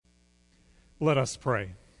Let us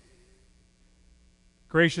pray.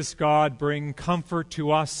 Gracious God, bring comfort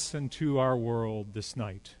to us and to our world this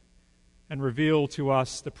night, and reveal to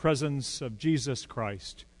us the presence of Jesus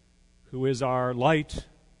Christ, who is our light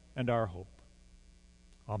and our hope.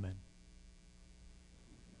 Amen.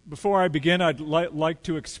 Before I begin, I'd like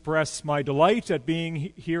to express my delight at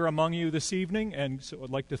being here among you this evening, and so I'd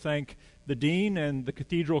like to thank the Dean and the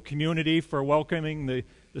Cathedral community for welcoming the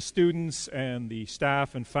students and the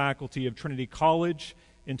staff and faculty of Trinity College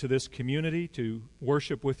into this community to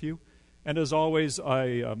worship with you. And as always, I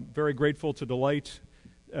am very grateful to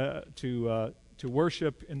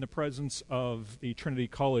worship in the presence of the Trinity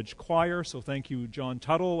College Choir. So thank you, John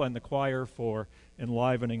Tuttle and the choir, for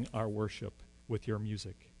enlivening our worship with your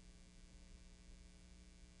music.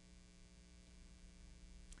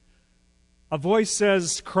 A voice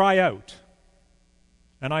says, "Cry out."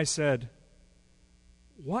 And I said,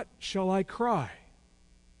 "What shall I cry?"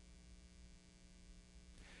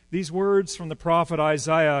 These words from the prophet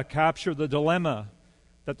Isaiah capture the dilemma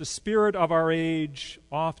that the spirit of our age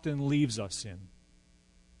often leaves us in.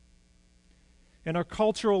 In our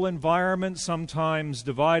cultural environment, sometimes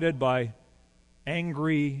divided by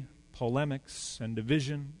angry polemics and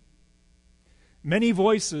division, many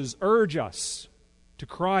voices urge us to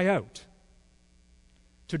cry out,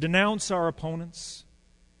 to denounce our opponents,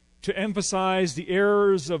 to emphasize the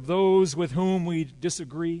errors of those with whom we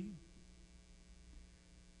disagree,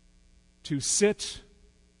 to sit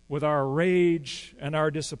with our rage and our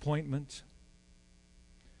disappointment,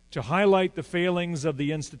 to highlight the failings of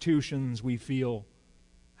the institutions we feel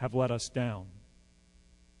have let us down.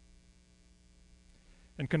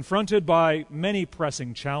 And confronted by many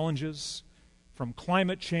pressing challenges, from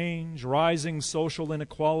climate change, rising social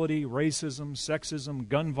inequality, racism, sexism,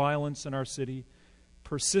 gun violence in our city,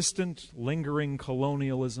 persistent, lingering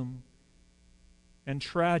colonialism, and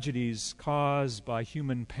tragedies caused by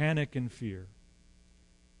human panic and fear,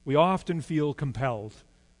 we often feel compelled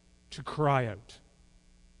to cry out.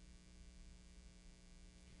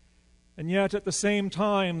 And yet, at the same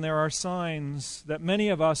time, there are signs that many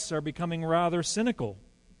of us are becoming rather cynical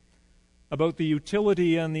about the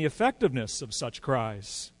utility and the effectiveness of such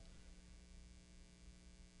cries.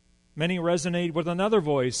 Many resonate with another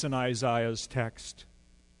voice in Isaiah's text.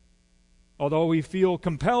 Although we feel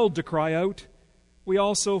compelled to cry out, we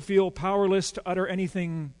also feel powerless to utter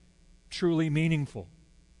anything truly meaningful.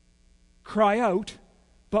 Cry out,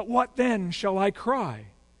 but what then shall I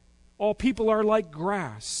cry? All people are like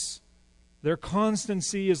grass. Their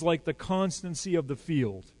constancy is like the constancy of the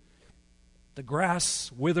field. The grass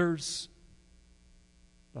withers,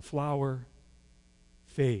 the flower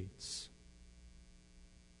fades.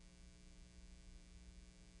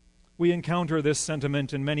 We encounter this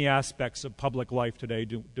sentiment in many aspects of public life today,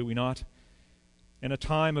 do we not? In a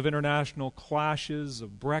time of international clashes,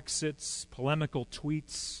 of Brexits, polemical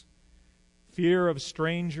tweets, fear of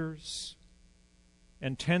strangers,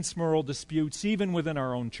 and tense moral disputes, even within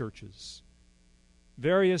our own churches.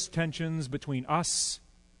 Various tensions between us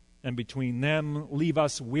and between them leave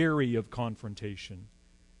us weary of confrontation,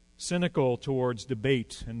 cynical towards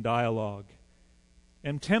debate and dialogue,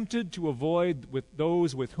 and tempted to avoid with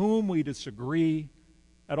those with whom we disagree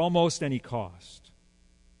at almost any cost.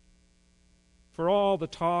 For all the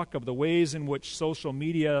talk of the ways in which social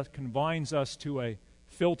media confines us to a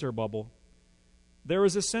filter bubble, there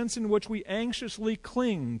is a sense in which we anxiously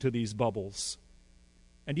cling to these bubbles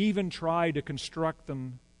and even try to construct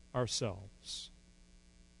them ourselves.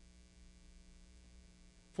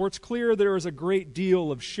 For it's clear there is a great deal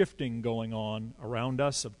of shifting going on around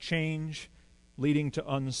us, of change leading to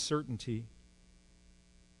uncertainty.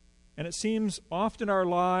 And it seems often our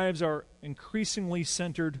lives are increasingly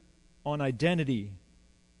centered on identity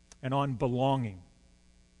and on belonging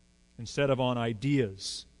instead of on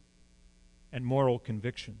ideas and moral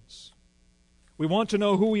convictions. We want to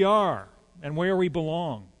know who we are and where we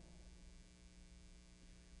belong.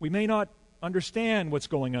 We may not understand what's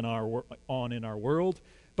going on in our world,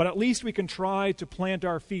 but at least we can try to plant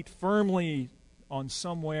our feet firmly on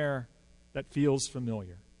somewhere that feels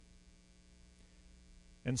familiar.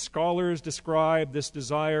 And scholars describe this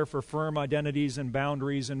desire for firm identities and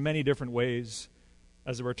boundaries in many different ways,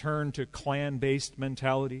 as a return to clan-based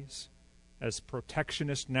mentalities, as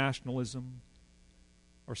protectionist nationalism,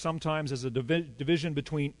 or sometimes as a division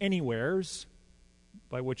between anywheres,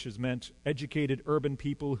 by which is meant educated urban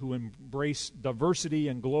people who embrace diversity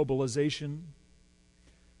and globalization,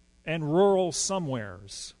 and rural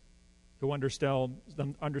somewheres who understand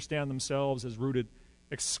themselves as rooted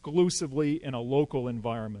exclusively in a local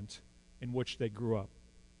environment in which they grew up.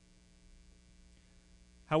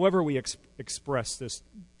 However we express this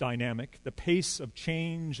dynamic, the pace of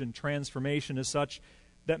change and transformation is such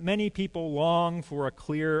that many people long for a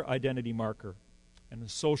clear identity marker and a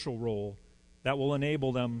social role that will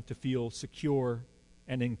enable them to feel secure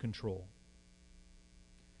and in control.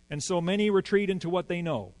 And so many retreat into what they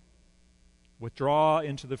know, withdraw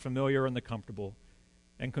into the familiar and the comfortable,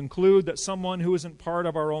 and conclude that someone who isn't part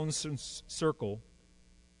of our own circle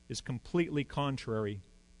is completely contrary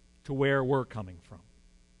to where we're coming from.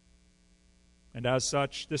 And as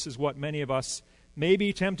such, this is what many of us may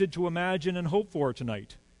be tempted to imagine and hope for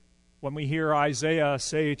tonight when we hear Isaiah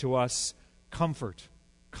say to us, "Comfort,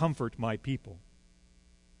 comfort my people."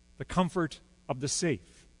 The comfort of the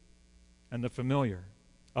safe and the familiar,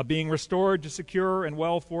 of being restored to secure and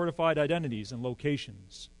well-fortified identities and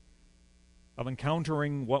locations, of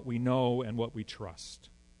encountering what we know and what we trust.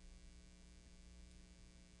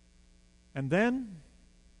 And then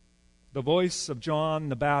the voice of John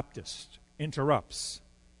the Baptist interrupts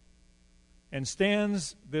and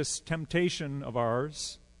stands this temptation of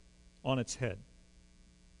ours on its head.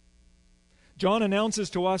 John announces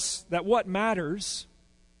to us that what matters,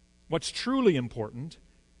 what's truly important,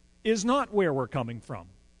 is not where we're coming from,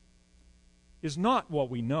 is not what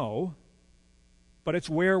we know, but it's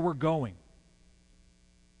where we're going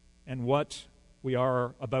and what we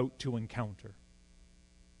are about to encounter.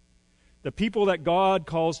 The people that God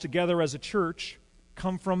calls together as a church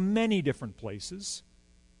come from many different places,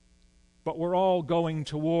 but we're all going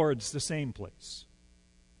towards the same place.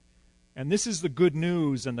 And this is the good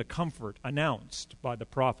news and the comfort announced by the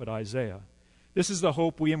prophet Isaiah. This is the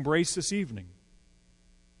hope we embrace this evening.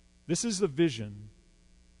 This is the vision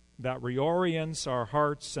that reorients our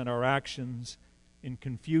hearts and our actions in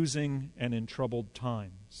confusing and in troubled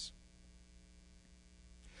times.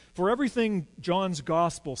 For everything John's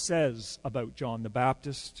gospel says about John the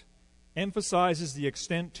Baptist emphasizes the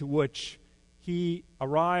extent to which he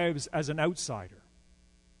arrives as an outsider,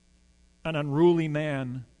 an unruly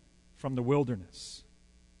man from the wilderness.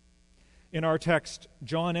 In our text,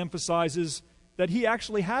 John emphasizes that he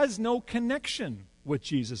actually has no connection with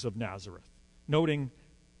Jesus of Nazareth, noting,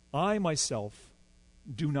 "I myself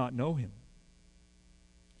do not know him."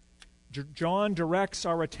 John directs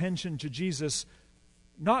our attention to Jesus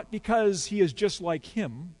not because he is just like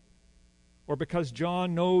him, or because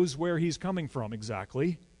John knows where he's coming from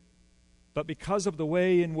exactly, but because of the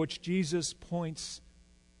way in which Jesus points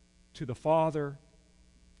to the Father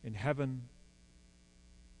in heaven,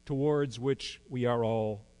 towards which we are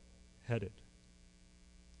all headed.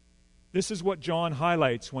 This is what John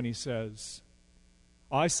highlights when he says,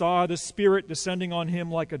 "I saw the Spirit descending on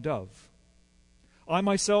him like a dove. I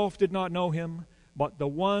myself did not know him, but the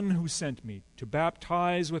one who sent me to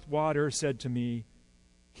baptize with water said to me,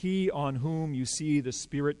 'He on whom you see the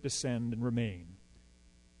Spirit descend and remain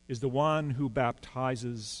is the one who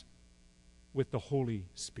baptizes with the Holy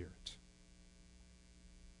Spirit.'"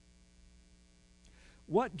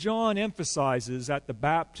 What John emphasizes at the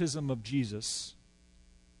baptism of Jesus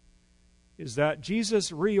is that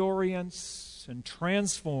Jesus reorients and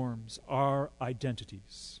transforms our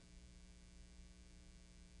identities.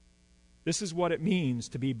 This is what it means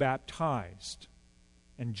to be baptized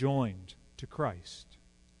and joined to Christ.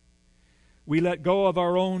 We let go of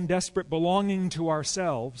our own desperate belonging to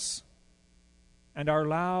ourselves and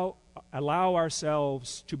allow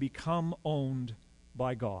ourselves to become owned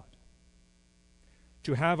by God,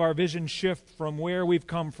 to have our vision shift from where we've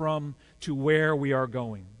come from to where we are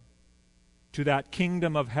going, to that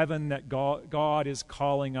kingdom of heaven that God is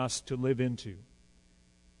calling us to live into.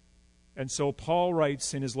 And so Paul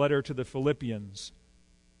writes in his letter to the Philippians,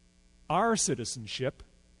 our citizenship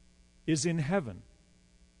is in heaven,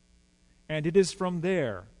 and it is from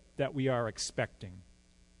there that we are expecting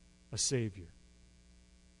a Savior.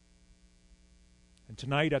 And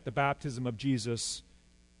tonight at the baptism of Jesus,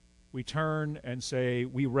 we turn and say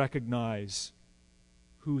we recognize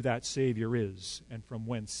who that Savior is and from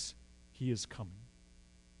whence he is coming.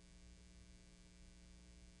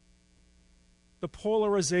 The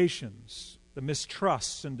polarizations, the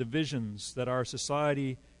mistrusts and divisions that our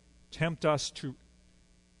society tempt us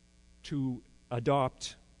to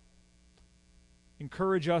adopt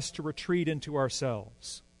encourage us to retreat into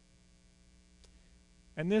ourselves.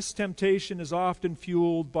 And this temptation is often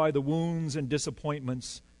fueled by the wounds and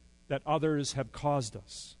disappointments that others have caused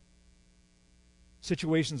us.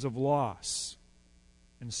 Situations of loss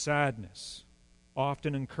and sadness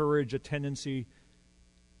often encourage a tendency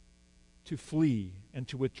to flee and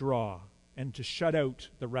to withdraw and to shut out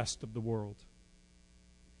the rest of the world.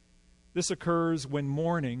 This occurs when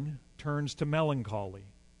mourning turns to melancholy,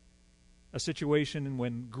 a situation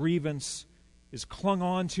when grievance is clung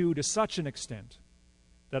on to such an extent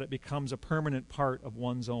that it becomes a permanent part of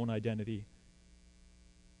one's own identity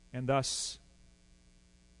and thus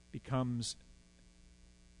becomes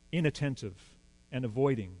inattentive and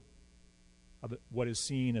avoiding of what is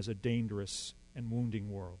seen as a dangerous and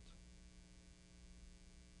wounding world.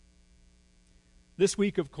 This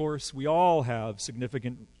week, of course, we all have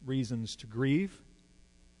significant reasons to grieve.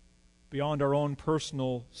 Beyond our own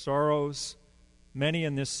personal sorrows, many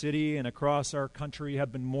in this city and across our country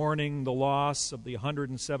have been mourning the loss of the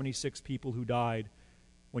 176 people who died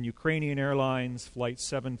when Ukrainian Airlines Flight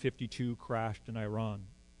 752 crashed in Iran.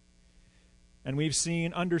 And we've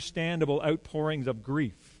seen understandable outpourings of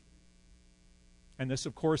grief. And this,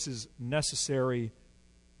 of course, is necessary,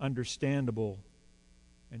 understandable,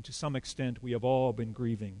 and to some extent we have all been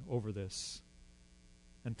grieving over this.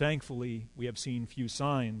 And thankfully, we have seen few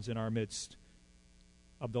signs in our midst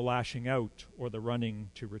of the lashing out or the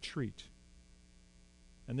running to retreat.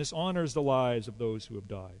 And this honors the lives of those who have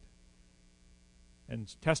died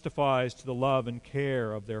and testifies to the love and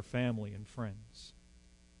care of their family and friends.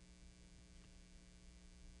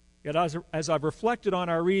 Yet as I've reflected on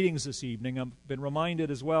our readings this evening, I've been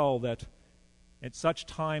reminded as well that at such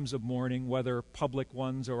times of mourning, whether public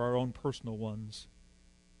ones or our own personal ones,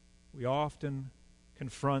 we often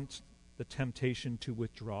confront the temptation to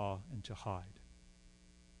withdraw and to hide.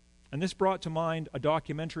 And this brought to mind a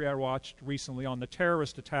documentary I watched recently on the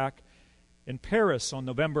terrorist attack in Paris on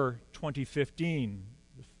November 2015.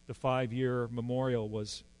 The 5-year memorial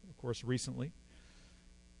was, of course, recently,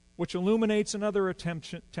 which illuminates another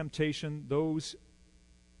temptation those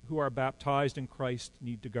who are baptized in Christ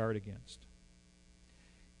need to guard against.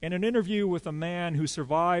 In an interview with a man who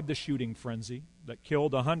survived the shooting frenzy that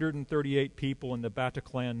killed 138 people in the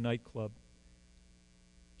Bataclan nightclub,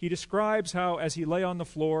 he describes how, as he lay on the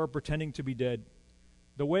floor pretending to be dead,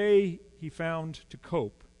 the way he found to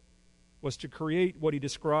cope was to create what he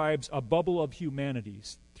describes a bubble of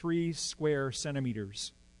humanities, 3 square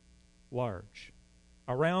centimeters large,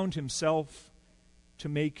 around himself to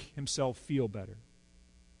make himself feel better.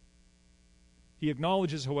 He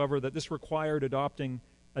acknowledges, however, that this required adopting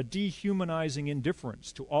a dehumanizing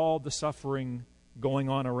indifference to all the suffering going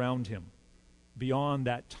on around him, beyond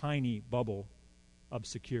that tiny bubble of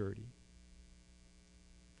security.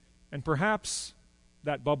 And perhaps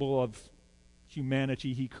that bubble of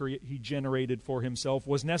humanity he generated for himself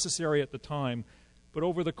was necessary at the time, but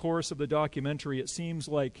over the course of the documentary, it seems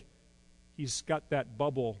like he's got that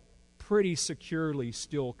bubble pretty securely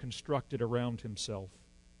still constructed around himself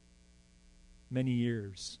many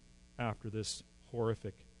years after this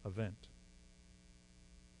horrific event.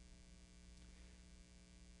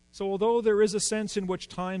 So although there is a sense in which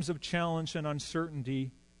times of challenge and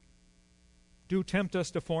uncertainty do tempt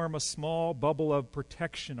us to form a small bubble of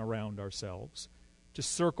protection around ourselves, to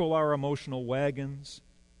circle our emotional wagons,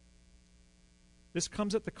 this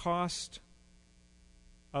comes at the cost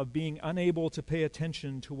of being unable to pay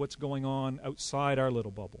attention to what's going on outside our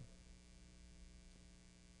little bubble.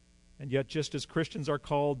 And yet, just as Christians are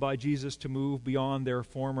called by Jesus to move beyond their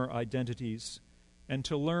former identities and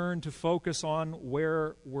to learn to focus on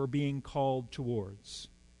where we're being called towards,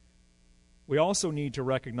 we also need to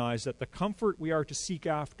recognize that the comfort we are to seek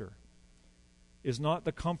after is not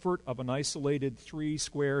the comfort of an isolated 3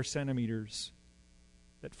 square centimeters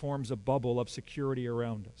that forms a bubble of security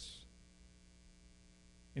around us.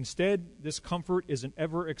 Instead, this comfort is an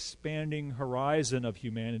ever-expanding horizon of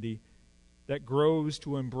humanity that grows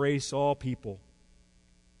to embrace all people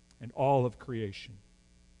and all of creation.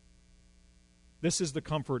 This is the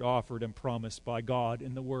comfort offered and promised by God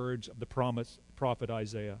in the words of the prophet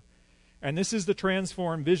Isaiah. And this is the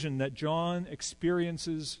transformed vision that John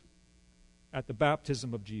experiences at the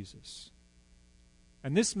baptism of Jesus.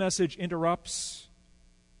 And this message interrupts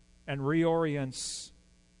and reorients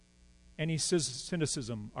any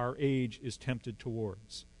cynicism our age is tempted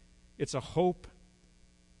towards. It's a hope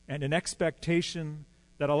and an expectation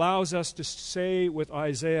that allows us to say with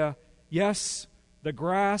Isaiah, yes, the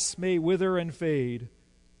grass may wither and fade,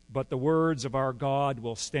 but the words of our God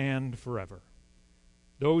will stand forever.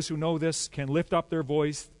 Those who know this can lift up their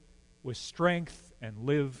voice with strength and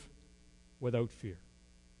live without fear.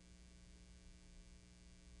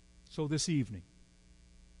 So this evening,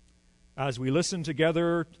 as we listen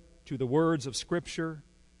together to the words of Scripture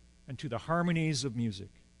and to the harmonies of music,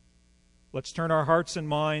 let's turn our hearts and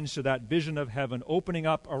minds to that vision of heaven opening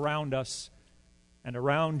up around us and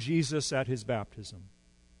around Jesus at his baptism.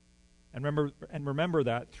 And remember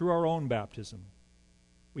that through our own baptism,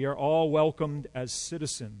 we are all welcomed as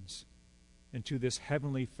citizens into this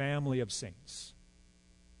heavenly family of saints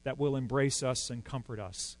that will embrace us and comfort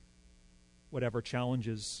us whatever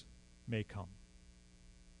challenges may come.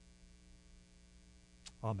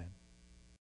 Amen.